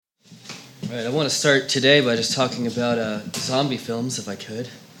All right, I want to start today by just talking about zombie films, if I could.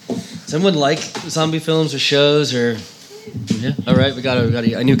 Does anyone like zombie films or shows? Or yeah, all right, we got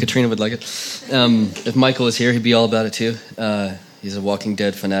it. I knew Katrina would like it. If Michael was here, he'd be all about it too. He's a Walking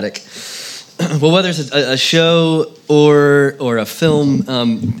Dead fanatic. Well, whether it's a show or a film,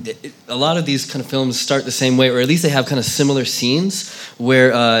 a lot of these kind of films start the same way, or at least they have kind of similar scenes.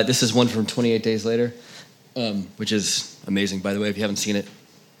 Where this is one from 28 Days Later, which is amazing, by the way, if you haven't seen it.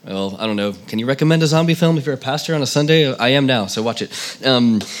 Well, I don't know. Can you recommend a zombie film if you're a pastor on a Sunday? I am now, so watch it.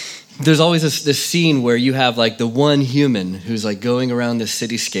 There's always this scene where you have like the one human who's like going around this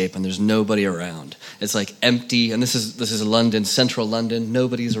cityscape and there's nobody around. It's like empty, and this is London, central London.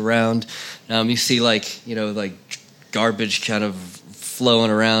 Nobody's around. You see like garbage kind of flowing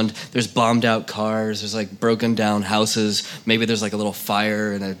around. There's bombed out cars. There's like broken down houses. Maybe there's like a little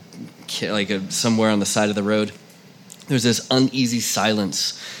fire and somewhere on the side of the road. There's this uneasy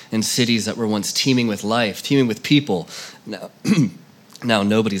silence in cities that were once teeming with life, teeming with people. Now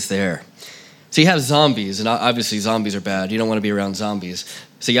nobody's there. So you have zombies, and obviously zombies are bad. You don't want to be around zombies,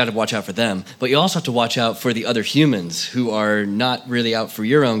 so you got to watch out for them. But you also have to watch out for the other humans who are not really out for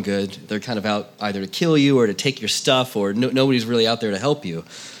your own good. They're kind of out either to kill you or to take your stuff, or nobody's really out there to help you.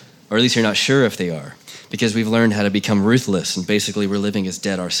 Or at least you're not sure if they are, because we've learned how to become ruthless, and basically we're living as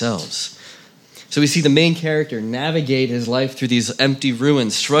dead ourselves. So we see the main character navigate his life through these empty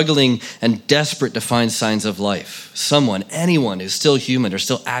ruins, struggling and desperate to find signs of life. Anyone who's still human or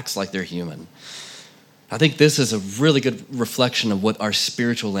still acts like they're human. I think this is a really good reflection of what our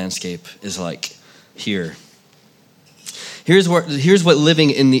spiritual landscape is like here. Here's what living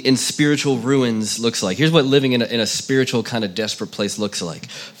in spiritual ruins looks like. Here's what living in a spiritual kind of desperate place looks like.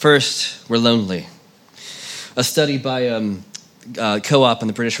 First, we're lonely. A study by Co-op and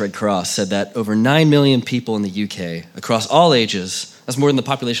the British Red Cross said that over 9 million people in the UK, across all ages, that's more than the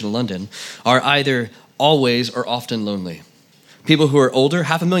population of London, are either always or often lonely. People who are older,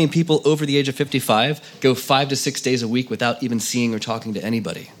 500,000 people over the age of 55, go 5 to 6 days a week without even seeing or talking to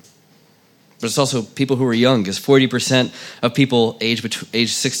anybody. But it's also people who are young, because 40% of people age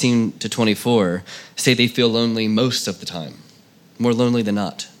 16 to 24 say they feel lonely most of the time, more lonely than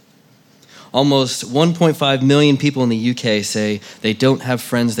not. Almost 1.5 million people in the UK say they don't have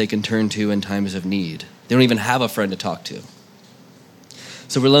friends they can turn to in times of need. They don't even have a friend to talk to.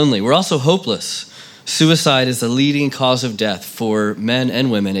 So we're lonely. We're also hopeless. Suicide is the leading cause of death for men and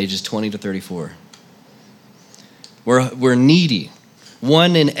women ages 20 to 34. We're needy.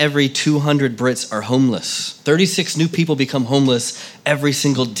 1 in every 200 Brits are homeless. 36 new people become homeless every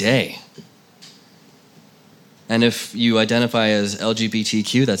single day. And if you identify as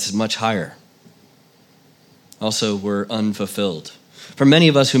LGBTQ, that's much higher. Also, we're unfulfilled. For many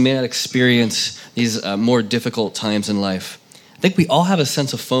of us who may not experience these more difficult times in life, I think we all have a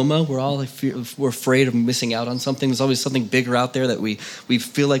sense of FOMO. We're afraid of missing out on something. There's always something bigger out there that we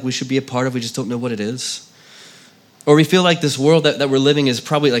feel like we should be a part of. We just don't know what it is. Or we feel like this world that we're living is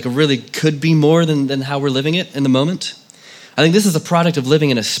probably like could be more than how we're living it in the moment. I think this is a product of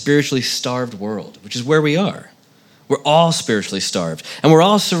living in a spiritually starved world, which is where we are. We're all spiritually starved, and we're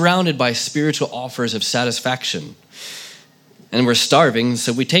all surrounded by spiritual offers of satisfaction. And we're starving,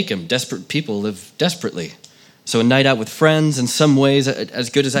 so we take them. Desperate people live desperately. So a night out with friends, in some ways, as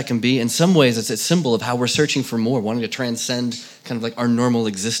good as that can be, in some ways, it's a symbol of how we're searching for more, wanting to transcend kind of like our normal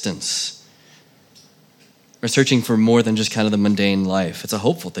existence. We're searching for more than just kind of the mundane life. It's a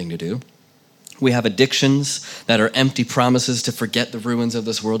hopeful thing to do. We have addictions that are empty promises to forget the ruins of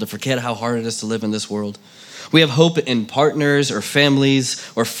this world, to forget how hard it is to live in this world. We have hope in partners or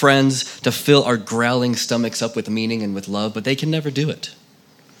families or friends to fill our growling stomachs up with meaning and with love, but they can never do it.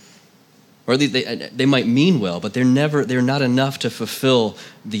 Or at least they might mean well, but they're not enough to fulfill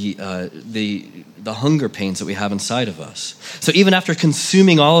the hunger pains that we have inside of us. So even after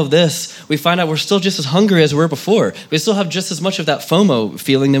consuming all of this, we find out we're still just as hungry as we were before. We still have just as much of that FOMO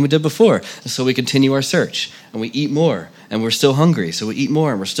feeling than we did before. And so we continue our search, and we eat more, and we're still hungry. So we eat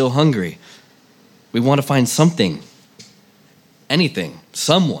more, and we're still hungry. We want to find something, anything,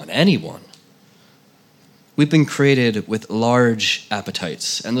 someone, anyone. We've been created with large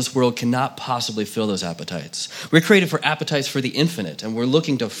appetites, and this world cannot possibly fill those appetites. We're created for appetites for the infinite, and we're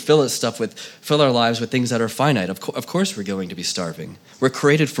looking to fill our lives with things that are finite. Of course we're going to be starving. We're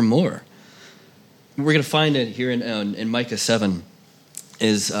created for more. We're going to find it here in Micah 7.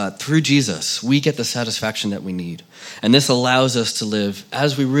 Is through Jesus, we get the satisfaction that we need. And this allows us to live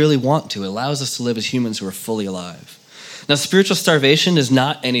as we really want to. It allows us to live as humans who are fully alive. Now, spiritual starvation is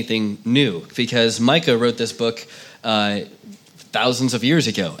not anything new, because Micah wrote this book thousands of years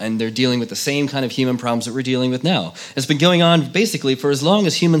ago, and they're dealing with the same kind of human problems that we're dealing with now. It's been going on basically for as long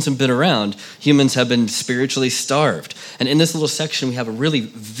as humans have been around. Humans have been spiritually starved. And in this little section, we have a really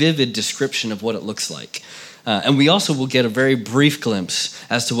vivid description of what it looks like. And we also will get a very brief glimpse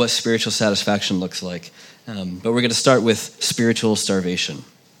as to what spiritual satisfaction looks like. But we're going to start with spiritual starvation.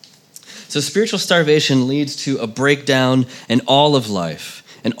 So spiritual starvation leads to a breakdown in all of life,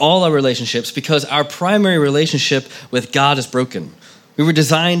 in all our relationships, because our primary relationship with God is broken. We were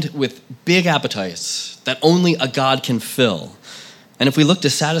designed with big appetites that only a God can fill. And if we look to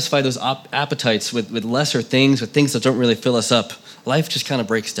satisfy those appetites with lesser things, with things that don't really fill us up, life just kind of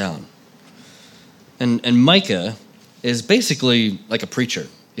breaks down. And Micah is basically like a preacher.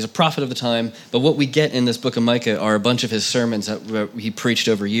 He's a prophet of the time, but what we get in this book of Micah are a bunch of his sermons that he preached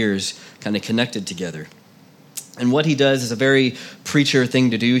over years, kind of connected together. And what he does is a very preacher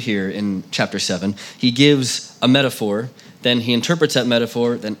thing to do here in chapter 7. He gives a metaphor, then he interprets that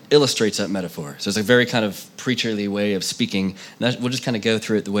metaphor, then illustrates that metaphor. So it's a very kind of preacherly way of speaking. And we'll just kind of go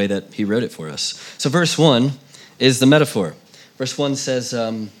through it the way that he wrote it for us. So verse 1 is the metaphor. Verse 1 says,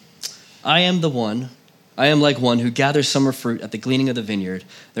 I am like one who gathers summer fruit at the gleaning of the vineyard.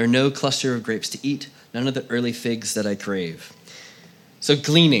 There are no cluster of grapes to eat, none of the early figs that I crave. So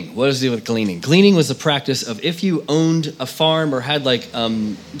gleaning, what does it do with gleaning? Gleaning was the practice of if you owned a farm or had like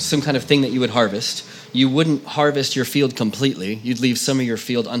some kind of thing that you would harvest, you wouldn't harvest your field completely. You'd leave some of your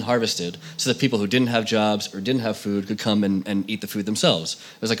field unharvested so that people who didn't have jobs or didn't have food could come and eat the food themselves.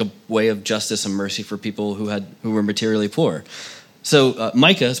 It was like a way of justice and mercy for people who were materially poor. So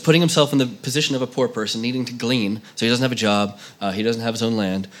Micah is putting himself in the position of a poor person needing to glean, so he doesn't have a job, he doesn't have his own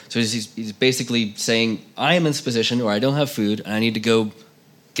land. So he's basically saying, I am in this position where I don't have food, and I need to go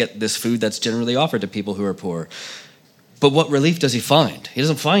get this food that's generally offered to people who are poor. But what relief does he find? He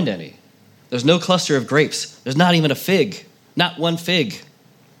doesn't find any. There's no cluster of grapes. There's not even a fig. Not one fig.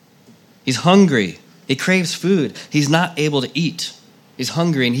 He's hungry. He craves food. He's not able to eat. He's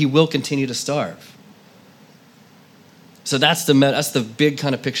hungry, and he will continue to starve. So that's the big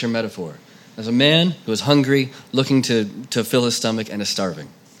kind of picture metaphor. There's a man who is hungry, looking to fill his stomach, and is starving.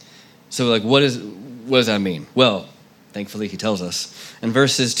 So like, what does that mean? Well, thankfully he tells us. In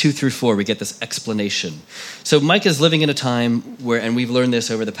verses 2 through 4, we get this explanation. So Micah is living in a time where, and we've learned this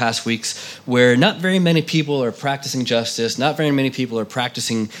over the past weeks, where not very many people are practicing justice, not very many people are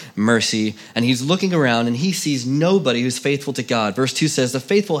practicing mercy, and he's looking around and he sees nobody who's faithful to God. Verse 2 says, the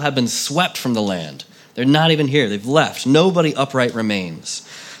faithful have been swept from the land. They're not even here. They've left. Nobody upright remains.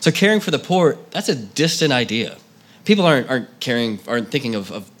 So caring for the poor, that's a distant idea. People aren't thinking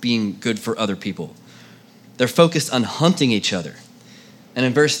of being good for other people. They're focused on hunting each other. And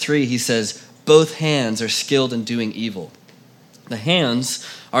in verse 3, he says, both hands are skilled in doing evil. The hands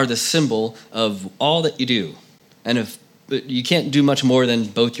are the symbol of all that you do. And if you can't do much more than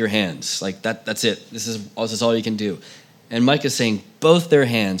both your hands. Like that's it. This is all you can do. And Micah is saying both their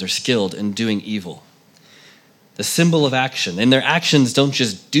hands are skilled in doing evil. The symbol of action. And their actions don't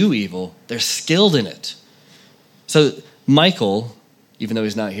just do evil, they're skilled in it. So Michael, even though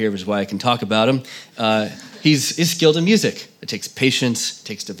he's not here, which is why I can talk about him, he's skilled in music. It takes patience, it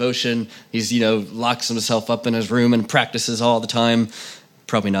takes devotion. He's, locks himself up in his room and practices all the time.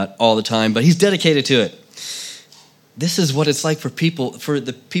 Probably not all the time, but he's dedicated to it. This is what it's like for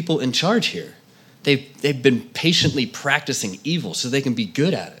the people in charge here. They've been patiently practicing evil so they can be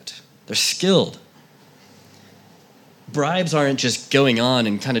good at it. They're skilled. Bribes aren't just going on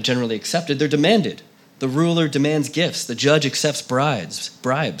and kind of generally accepted, they're demanded. The ruler demands gifts. The judge accepts bribes.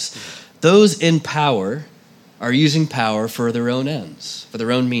 Those in power are using power for their own ends, for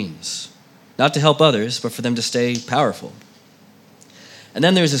their own means. Not to help others, but for them to stay powerful. And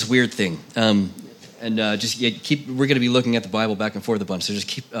then there's this weird thing. We're going to be looking at the Bible back and forth a bunch, so just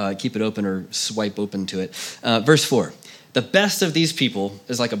keep it open or swipe open to it. Verse 4. The best of these people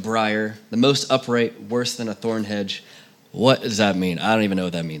is like a briar, the most upright, worse than a thorn hedge. What does that mean? I don't even know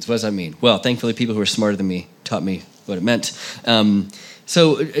what that means. What does that mean? Well, thankfully, people who are smarter than me taught me what it meant. And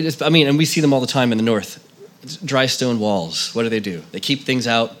we see them all the time in the north. Dry stone walls. What do? They keep things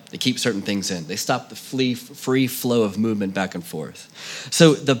out. They keep certain things in. They stop the free flow of movement back and forth.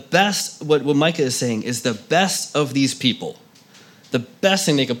 So the best, what Micah is saying is the best of these people, the best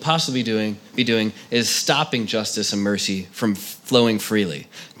thing they could possibly be doing is stopping justice and mercy from flowing freely.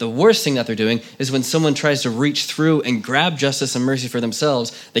 The worst thing that they're doing is when someone tries to reach through and grab justice and mercy for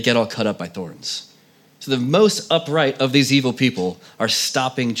themselves, they get all cut up by thorns. So the most upright of these evil people are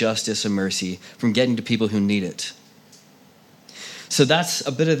stopping justice and mercy from getting to people who need it. So that's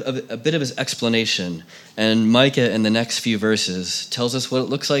a bit of his explanation. And Micah, in the next few verses, tells us what it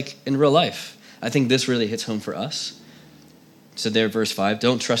looks like in real life. I think this really hits home for us. So there, verse 5,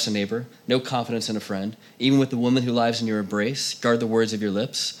 don't trust a neighbor, no confidence in a friend. Even with the woman who lies in your embrace, guard the words of your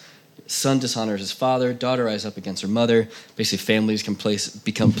lips. Son dishonors his father, daughter rise up against her mother. Basically, families can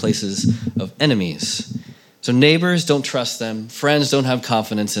become places of enemies. So neighbors, don't trust them. Friends, don't have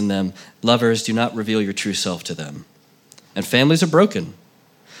confidence in them. Lovers, do not reveal your true self to them. And families are broken.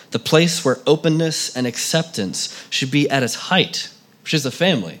 The place where openness and acceptance should be at its height, which is the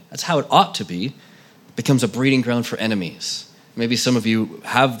family. That's how it ought to be. Becomes a breeding ground for enemies. Maybe some of you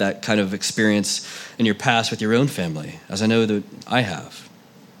have that kind of experience in your past with your own family, as I know that I have.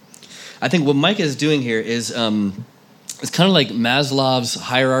 I think what Micah is doing here is it's kind of like Maslow's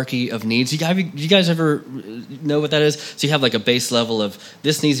hierarchy of needs. You guys ever know what that is? So you have like a base level of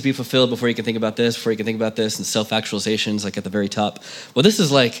this needs to be fulfilled before you can think about this, before you can think about this, and self-actualizations like at the very top. Well, this is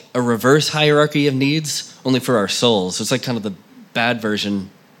like a reverse hierarchy of needs, only for our souls. So it's like kind of the bad version.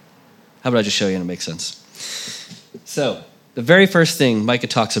 How about I just show you and it makes sense? So the very first thing Micah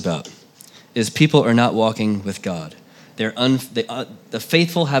talks about is people are not walking with God. The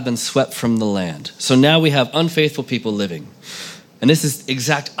faithful have been swept from the land. So now we have unfaithful people living. And this is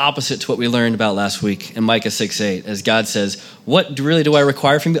exact opposite to what we learned about last week in Micah 6:8, as God says, what really do I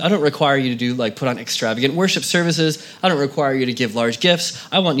require from you? I don't require you to put on extravagant worship services. I don't require you to give large gifts.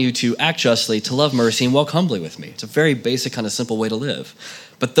 I want you to act justly, to love mercy, and walk humbly with me. It's a very basic, kind of simple way to live.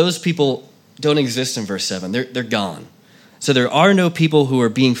 But those people don't exist in verse 7. They're gone. So there are no people who are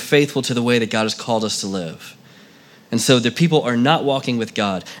being faithful to the way that God has called us to live. And so the people are not walking with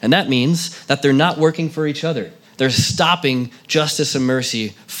God. And that means that they're not working for each other. They're stopping justice and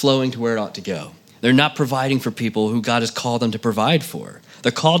mercy flowing to where it ought to go. They're not providing for people who God has called them to provide for.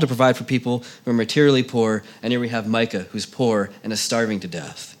 They're called to provide for people who are materially poor. And here we have Micah, who's poor and is starving to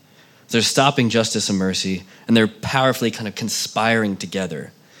death. They're stopping justice and mercy, and they're powerfully kind of conspiring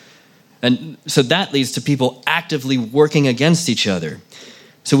together. And so that leads to people actively working against each other.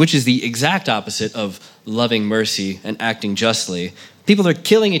 So which is the exact opposite of loving mercy and acting justly. People are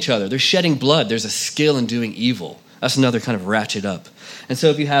killing each other. They're shedding blood. There's a skill in doing evil. That's another kind of ratchet up. And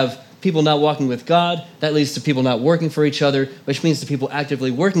so if you have people not walking with God, that leads to people not working for each other, which means to people actively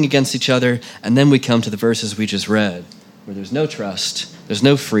working against each other. And then we come to the verses we just read, where there's no trust, there's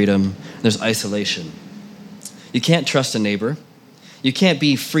no freedom, there's isolation. You can't trust a neighbor. You can't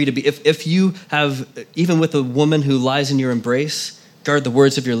be free to be. If you have, even with a woman who lies in your embrace, guard the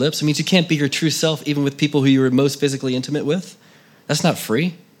words of your lips. It means you can't be your true self even with people who you are most physically intimate with. That's not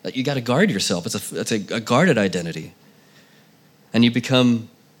free. You got to guard yourself. It's a guarded identity. And you become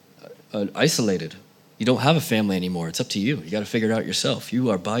isolated. You don't have a family anymore. It's up to you. You got to figure it out yourself. You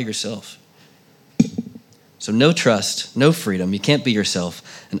are by yourself. So no trust, no freedom. You can't be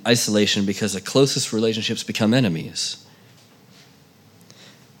yourself. And isolation, because the closest relationships become enemies.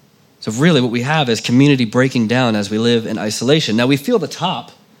 So really what we have is community breaking down as we live in isolation. Now we feel the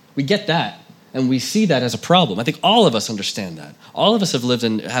top, we get that, and we see that as a problem. I think all of us understand that. All of us have lived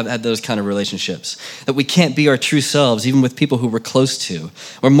and have had those kind of relationships, that we can't be our true selves, even with people who we're close to.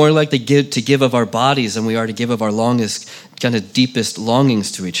 We're more likely to give of our bodies than we are to give of our longest, kind of deepest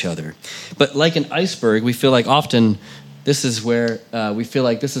longings to each other. But like an iceberg, we feel like often this is where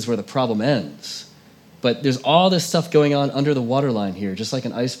the problem ends. But there's all this stuff going on under the waterline here, just like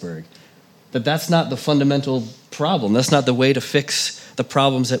an iceberg. But that's not the fundamental problem. That's not the way to fix the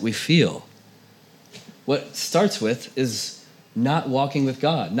problems that we feel. What it starts with is not walking with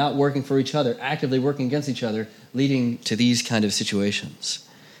God, not working for each other, actively working against each other, leading to these kind of situations.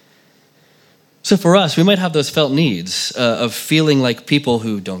 So for us, we might have those felt needs of feeling like people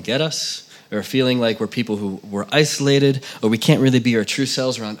who don't get us, or feeling like we're people who were isolated, or we can't really be our true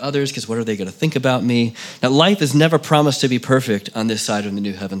selves around others because what are they going to think about me? Now, life is never promised to be perfect on this side of the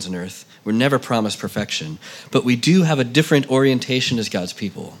new heavens and earth. We're never promised perfection, but we do have a different orientation as God's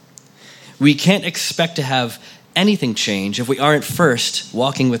people. We can't expect to have anything change if we aren't first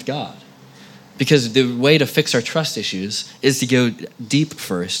walking with God, because the way to fix our trust issues is to go deep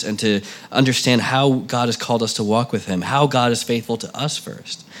first and to understand how God has called us to walk with him, how God is faithful to us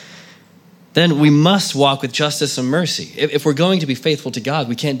first. Then we must walk with justice and mercy. If we're going to be faithful to God,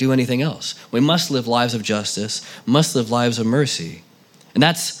 we can't do anything else. We must live lives of justice, must live lives of mercy. And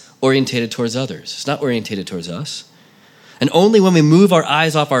that's orientated towards others. It's not orientated towards us. And only when we move our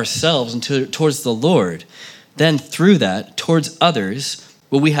eyes off ourselves and towards the Lord, then through that, towards others,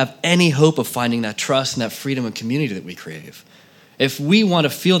 will we have any hope of finding that trust and that freedom and community that we crave. If we want to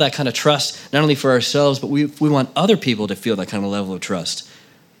feel that kind of trust, not only for ourselves, but we want other people to feel that kind of level of trust,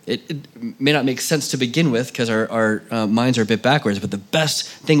 it may not make sense to begin with because our minds are a bit backwards, but the best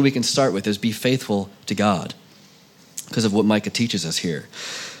thing we can start with is be faithful to God because of what Micah teaches us here.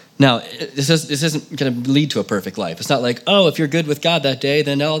 Now, this isn't going to lead to a perfect life. It's not like, oh, if you're good with God that day,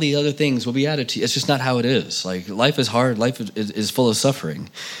 then all the other things will be added to you. It's just not how it is. Like, life is hard. Life is full of suffering.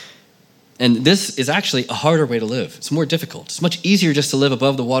 And this is actually a harder way to live. It's more difficult. It's much easier just to live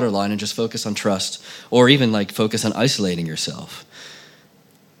above the waterline and just focus on trust, or even like focus on isolating yourself.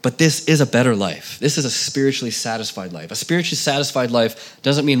 But this is a better life. This is a spiritually satisfied life. A spiritually satisfied life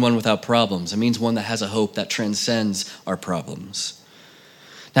doesn't mean one without problems. It means one that has a hope that transcends our problems.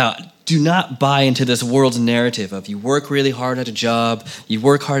 Now, do not buy into this world's narrative of you work really hard at a job, you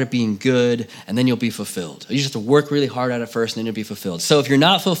work hard at being good, and then you'll be fulfilled. You just have to work really hard at it first, and then you'll be fulfilled. So if you're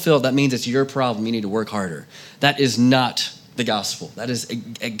not fulfilled, that means it's your problem. You need to work harder. That is not the gospel. That is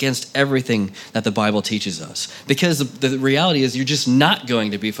against everything that the Bible teaches us. Because the reality is you're just not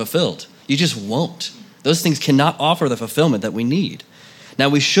going to be fulfilled. You just won't. Those things cannot offer the fulfillment that we need. Now,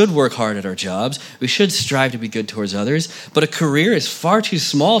 we should work hard at our jobs. We should strive to be good towards others. But a career is far too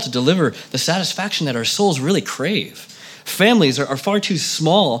small to deliver the satisfaction that our souls really crave. Families are far too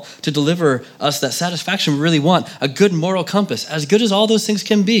small to deliver us that satisfaction we really want. A good moral compass, as good as all those things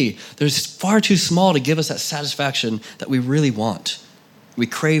can be, they're far too small to give us that satisfaction that we really want. We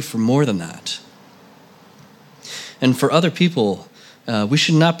crave for more than that. And for other people, we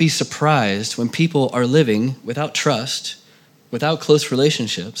should not be surprised when people are living without trust, without close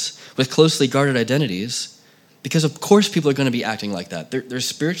relationships, with closely guarded identities, because of course people are going to be acting like that. They're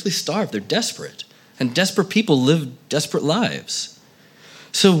spiritually starved. They're desperate. And desperate people live desperate lives.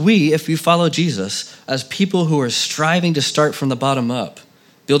 So we, if we follow Jesus, as people who are striving to start from the bottom up,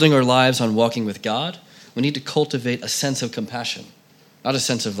 building our lives on walking with God, we need to cultivate a sense of compassion. Not a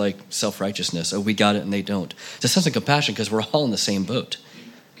sense of like self-righteousness, oh, we got it and they don't. It's a sense of compassion because we're all in the same boat.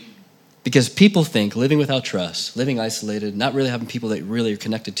 Because people think living without trust, living isolated, not really having people that really are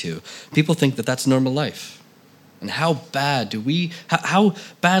connected to, people think that that's normal life. And how badly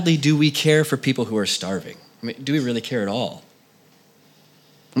do we care for people who are starving? I mean, do we really care at all?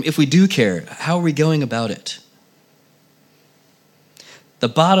 I mean, if we do care, how are we going about it? The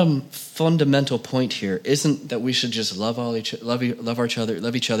bottom fundamental point here isn't that we should just love each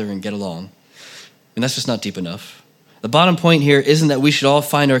other and get along. And that's just not deep enough. The bottom point here isn't that we should all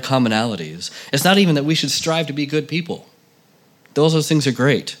find our commonalities. It's not even that we should strive to be good people. Those things are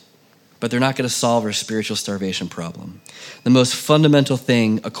great, but they're not going to solve our spiritual starvation problem. The most fundamental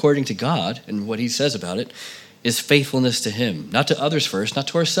thing, according to God and what he says about it, is faithfulness to him. Not to others first, not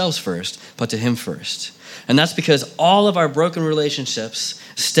to ourselves first, but to him first. And that's because all of our broken relationships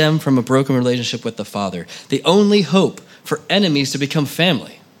stem from a broken relationship with the Father. The only hope for enemies to become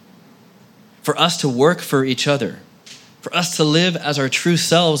family, for us to work for each other, for us to live as our true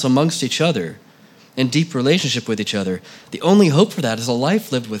selves amongst each other, in deep relationship with each other, the only hope for that is a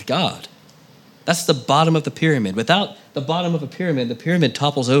life lived with God. That's the bottom of the pyramid. Without the bottom of a pyramid, the pyramid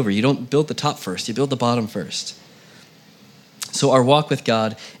topples over. You don't build the top first, you build the bottom first. So our walk with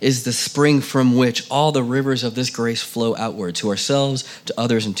God is the spring from which all the rivers of this grace flow outward to ourselves, to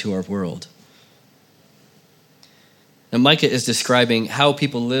others, and to our world. Now, Micah is describing how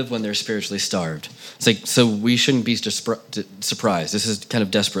people live when they're spiritually starved. It's like, so we shouldn't be surprised. This is kind of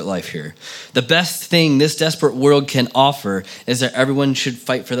desperate life here. The best thing this desperate world can offer is that everyone should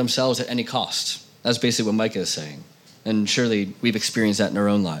fight for themselves at any cost. That's basically what Micah is saying. And surely we've experienced that in our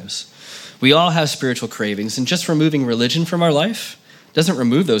own lives. We all have spiritual cravings, and just removing religion from our life doesn't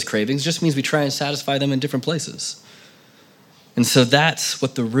remove those cravings. It just means we try and satisfy them in different places. And so that's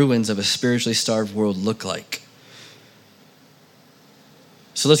what the ruins of a spiritually starved world look like.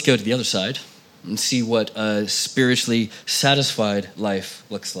 So let's go to the other side and see what a spiritually satisfied life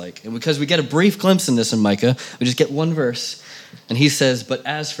looks like. And because we get a brief glimpse in this in Micah, we just get one verse. And he says, but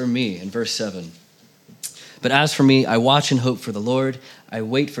as for me, in verse 7, but as for me, I watch and hope for the Lord. I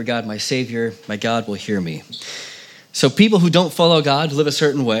wait for God, my Savior. My God will hear me. So people who don't follow God live a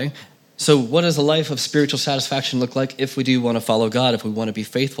certain way. So what does a life of spiritual satisfaction look like if we do want to follow God, if we want to be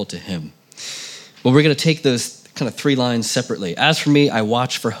faithful to him? Well, we're going to take those kind of three lines separately. As for me, I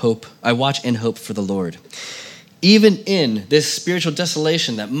watch and hope for the Lord. Even in this spiritual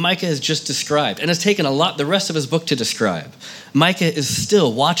desolation that Micah has just described, and has taken the rest of his book to describe, Micah is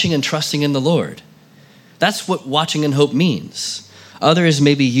still watching and trusting in the Lord. That's what watching and hope means. Others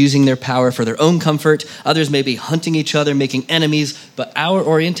may be using their power for their own comfort. Others may be hunting each other, making enemies. But our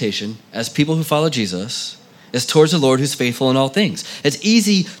orientation as people who follow Jesus is towards the Lord who's faithful in all things. It's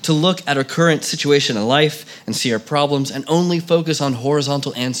easy to look at our current situation in life and see our problems and only focus on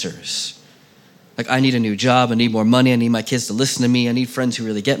horizontal answers. Like, I need a new job, I need more money, I need my kids to listen to me, I need friends who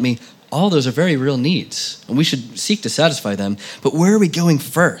really get me. All those are very real needs, and we should seek to satisfy them. But where are we going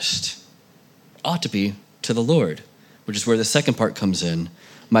first? It ought to be to the Lord, which is where the second part comes in.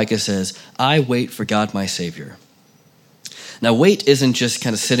 Micah says, I wait for God my Savior. Now, wait isn't just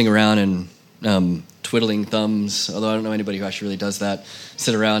kind of sitting around and twiddling thumbs, although I don't know anybody who actually really does that,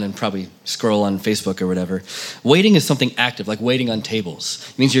 sit around and probably scroll on Facebook or whatever. Waiting is something active, like waiting on tables.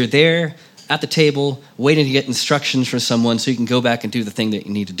 It means you're there at the table, waiting to get instructions from someone so you can go back and do the thing that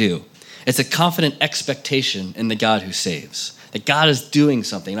you need to do. It's a confident expectation in the God who saves, that God is doing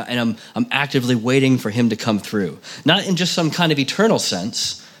something, and I'm actively waiting for him to come through. Not in just some kind of eternal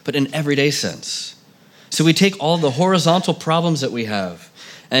sense, but in everyday sense. So we take all the horizontal problems that we have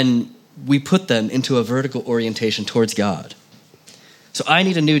and we put them into a vertical orientation towards God. So I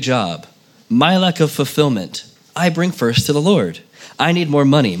need a new job. My lack of fulfillment, I bring first to the Lord. I need more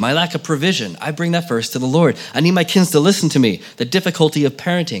money. My lack of provision, I bring that first to the Lord. I need my kids to listen to me. The difficulty of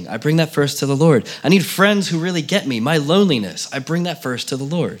parenting, I bring that first to the Lord. I need friends who really get me. My loneliness, I bring that first to the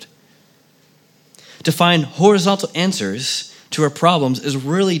Lord. To find horizontal answers to our problems is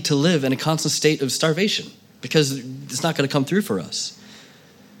really to live in a constant state of starvation, because it's not going to come through for us.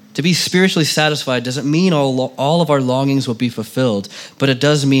 To be spiritually satisfied doesn't mean all of our longings will be fulfilled, but it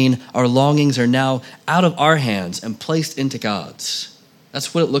does mean our longings are now out of our hands and placed into God's.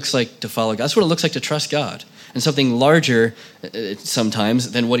 That's what it looks like to follow God. That's what it looks like to trust God, and something larger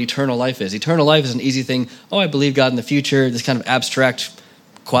sometimes than what eternal life is. Eternal life is an easy thing. Oh, I believe God in the future, this kind of abstract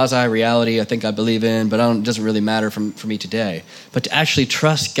quasi-reality I think I believe in, but it doesn't really matter for me today. But to actually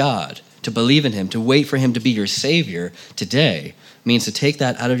trust God, to believe in him, to wait for him to be your Savior today, means to take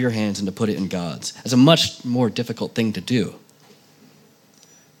that out of your hands and to put it in God's. It's a much more difficult thing to do.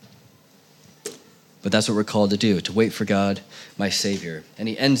 But that's what we're called to do, to wait for God, my Savior. And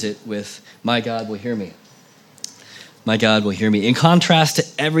he ends it with, my God will hear me. My God will hear me. In contrast to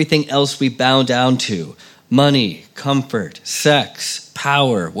everything else we bow down to, money, comfort, sex,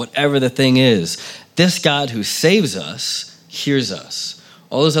 power, whatever the thing is, this God who saves us hears us.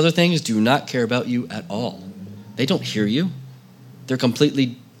 All those other things do not care about you at all. They don't hear you. They're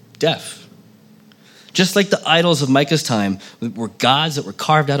completely deaf. Just like the idols of Micah's time were gods that were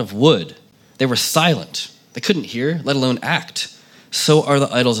carved out of wood. They were silent. They couldn't hear, let alone act. So are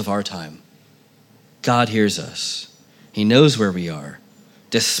the idols of our time. God hears us. He knows where we are.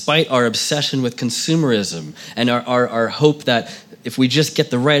 Despite our obsession with consumerism and our hope that if we just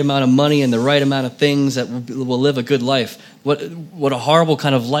get the right amount of money and the right amount of things that we'll live a good life, what a horrible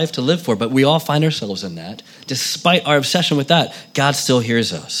kind of life to live for. But we all find ourselves in that. Despite our obsession with that, God still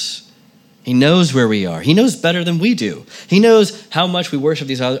hears us. He knows where we are. He knows better than we do. He knows how much we worship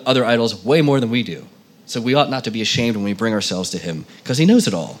these other idols way more than we do. So we ought not to be ashamed when we bring ourselves to him, because he knows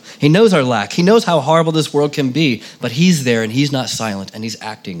it all. He knows our lack. He knows how horrible this world can be, but he's there and he's not silent and he's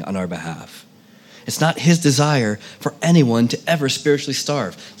acting on our behalf. It's not his desire for anyone to ever spiritually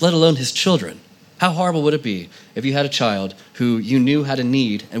starve, let alone his children. How horrible would it be if you had a child who you knew had a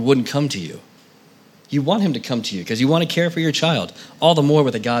need and wouldn't come to you? You want him to come to you because you want to care for your child, all the more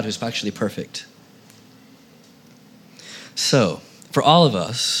with a God who's actually perfect. So, for all of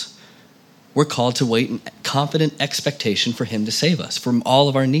us, we're called to wait in confident expectation for him to save us from all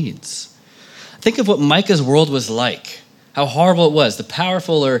of our needs. Think of what Micah's world was like, how horrible it was. The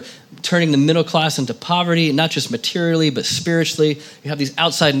powerful are turning the middle class into poverty, not just materially, but spiritually. You have these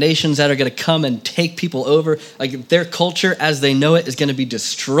outside nations that are going to come and take people over. Like their culture as they know it is going to be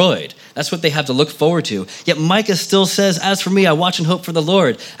destroyed. That's what they have to look forward to. Yet Micah still says, as for me, I watch and hope for the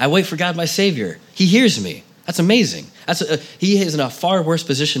Lord. I wait for God, my Savior. He hears me. That's amazing. He is in a far worse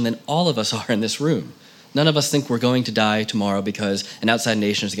position than all of us are in this room. None of us think we're going to die tomorrow because an outside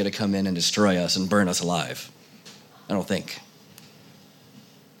nation is going to come in and destroy us and burn us alive. I don't think.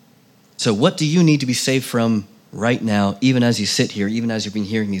 So what do you need to be saved from right now, even as you sit here, even as you've been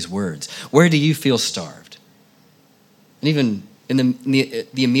hearing these words? Where do you feel starved? And even in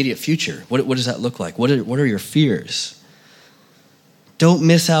the immediate future, what does that look like? What are your fears? Don't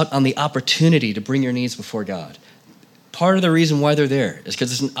miss out on the opportunity to bring your needs before God. Part of the reason why they're there is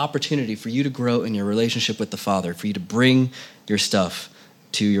because it's an opportunity for you to grow in your relationship with the Father, for you to bring your stuff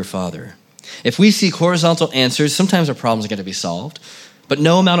to your Father. If we seek horizontal answers, sometimes our problems are going to be solved, but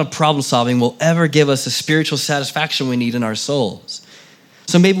no amount of problem solving will ever give us the spiritual satisfaction we need in our souls.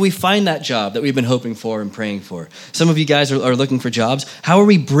 So maybe we find that job that we've been hoping for and praying for. Some of you guys are looking for jobs. How are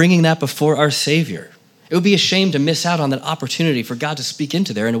we bringing that before our Savior? It would be a shame to miss out on that opportunity for God to speak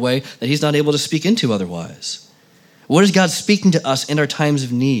into there in a way that he's not able to speak into otherwise. What is God speaking to us in our times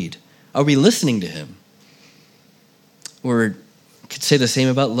of need? Are we listening to him? Or could say the same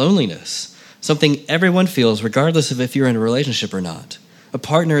about loneliness, something everyone feels regardless of if you're in a relationship or not. A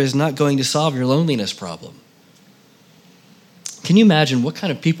partner is not going to solve your loneliness problem. Can you imagine what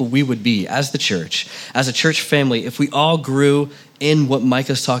kind of people we would be as the church, as a church family, if we all grew in what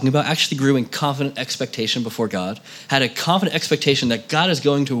Micah's talking about, actually grew in confident expectation before God, had a confident expectation that God is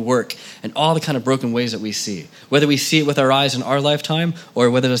going to work in all the kind of broken ways that we see, whether we see it with our eyes in our lifetime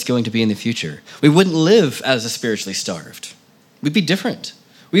or whether it's going to be in the future. We wouldn't live as a spiritually starved. We'd be different.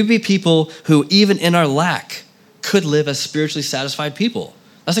 We'd be people who, even in our lack, could live as spiritually satisfied people.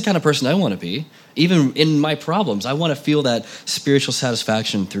 That's the kind of person I want to be. Even in my problems, I want to feel that spiritual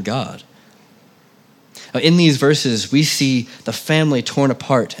satisfaction through God. In these verses, we see the family torn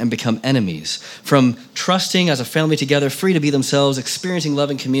apart and become enemies. From trusting as a family together, free to be themselves, experiencing love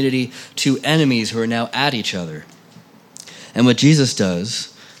and community, to enemies who are now at each other. And what Jesus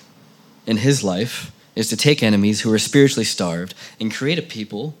does in his life is to take enemies who are spiritually starved and create a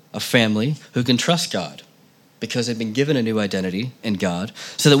people, a family, who can trust God because they've been given a new identity in God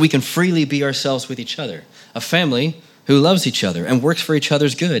so that we can freely be ourselves with each other. A family who loves each other and works for each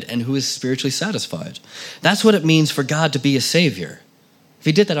other's good and who is spiritually satisfied. That's what it means for God to be a savior. If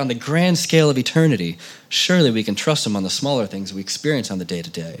he did that on the grand scale of eternity, surely we can trust him on the smaller things we experience on the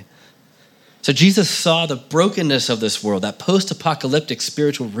day-to-day. So Jesus saw the brokenness of this world, that post-apocalyptic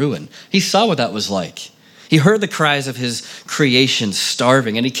spiritual ruin. He saw what that was like. He heard the cries of his creation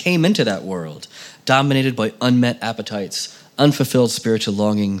starving, and he came into that world, dominated by unmet appetites, unfulfilled spiritual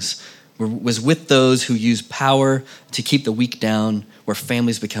longings, was with those who use power to keep the weak down, where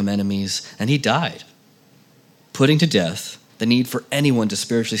families become enemies, and he died, putting to death the need for anyone to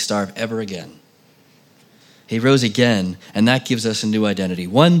spiritually starve ever again. He rose again, and that gives us a new identity,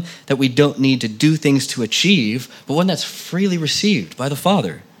 one that we don't need to do things to achieve, but one that's freely received by the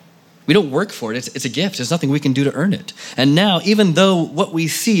Father. We don't work for it. It's a gift. There's nothing we can do to earn it. And now, even though what we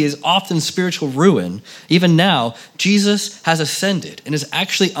see is often spiritual ruin, even now, Jesus has ascended and is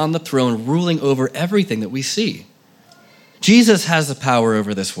actually on the throne ruling over everything that we see. Jesus has the power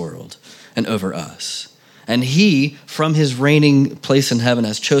over this world and over us. And he, from his reigning place in heaven,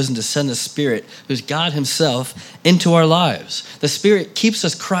 has chosen to send the Spirit, who's God himself, into our lives. The Spirit keeps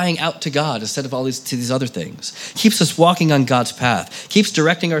us crying out to God instead of to these other things. Keeps us walking on God's path. Keeps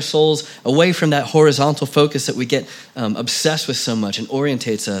directing our souls away from that horizontal focus that we get obsessed with so much and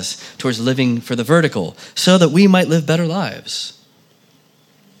orientates us towards living for the vertical so that we might live better lives.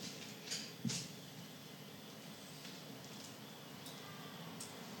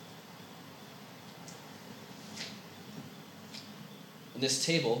 This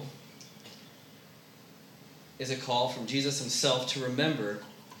table is a call from Jesus himself to remember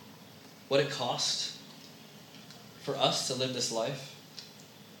what it cost for us to live this life.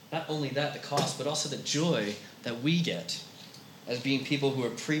 Not only that, the cost, but also the joy that we get as being people who are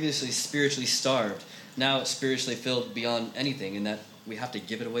previously spiritually starved, now spiritually filled beyond anything, and that we have to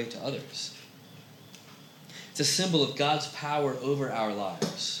give it away to others. It's a symbol of God's power over our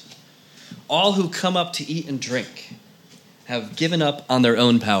lives. All who come up to eat and drink have given up on their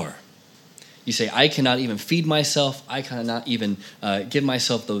own power. You say, I cannot even feed myself. I cannot even give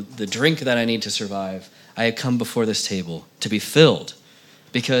myself the drink that I need to survive. I have come before this table to be filled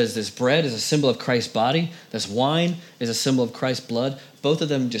because this bread is a symbol of Christ's body. This wine is a symbol of Christ's blood. Both of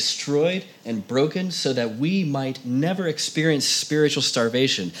them destroyed and broken so that we might never experience spiritual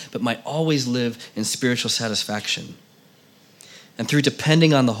starvation, but might always live in spiritual satisfaction. And through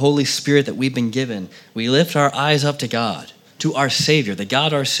depending on the Holy Spirit that we've been given, we lift our eyes up to God, to our Savior, the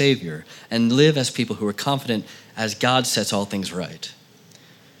God our Savior, and live as people who are confident as God sets all things right.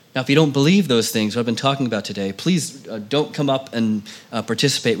 Now, if you don't believe those things, what I've been talking about today, please don't come up and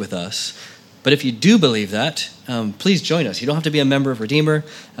participate with us. But if you do believe that, please join us. You don't have to be a member of Redeemer.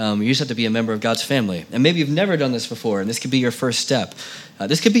 You just have to be a member of God's family. And maybe you've never done this before, and this could be your first step.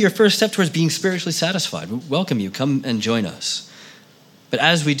 This could be your first step towards being spiritually satisfied. We welcome you. Come and join us. But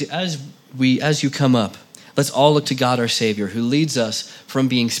as you come up, let's all look to God our Savior, who leads us from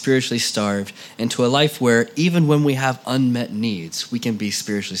being spiritually starved into a life where even when we have unmet needs, we can be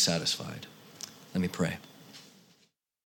spiritually satisfied. Let me pray.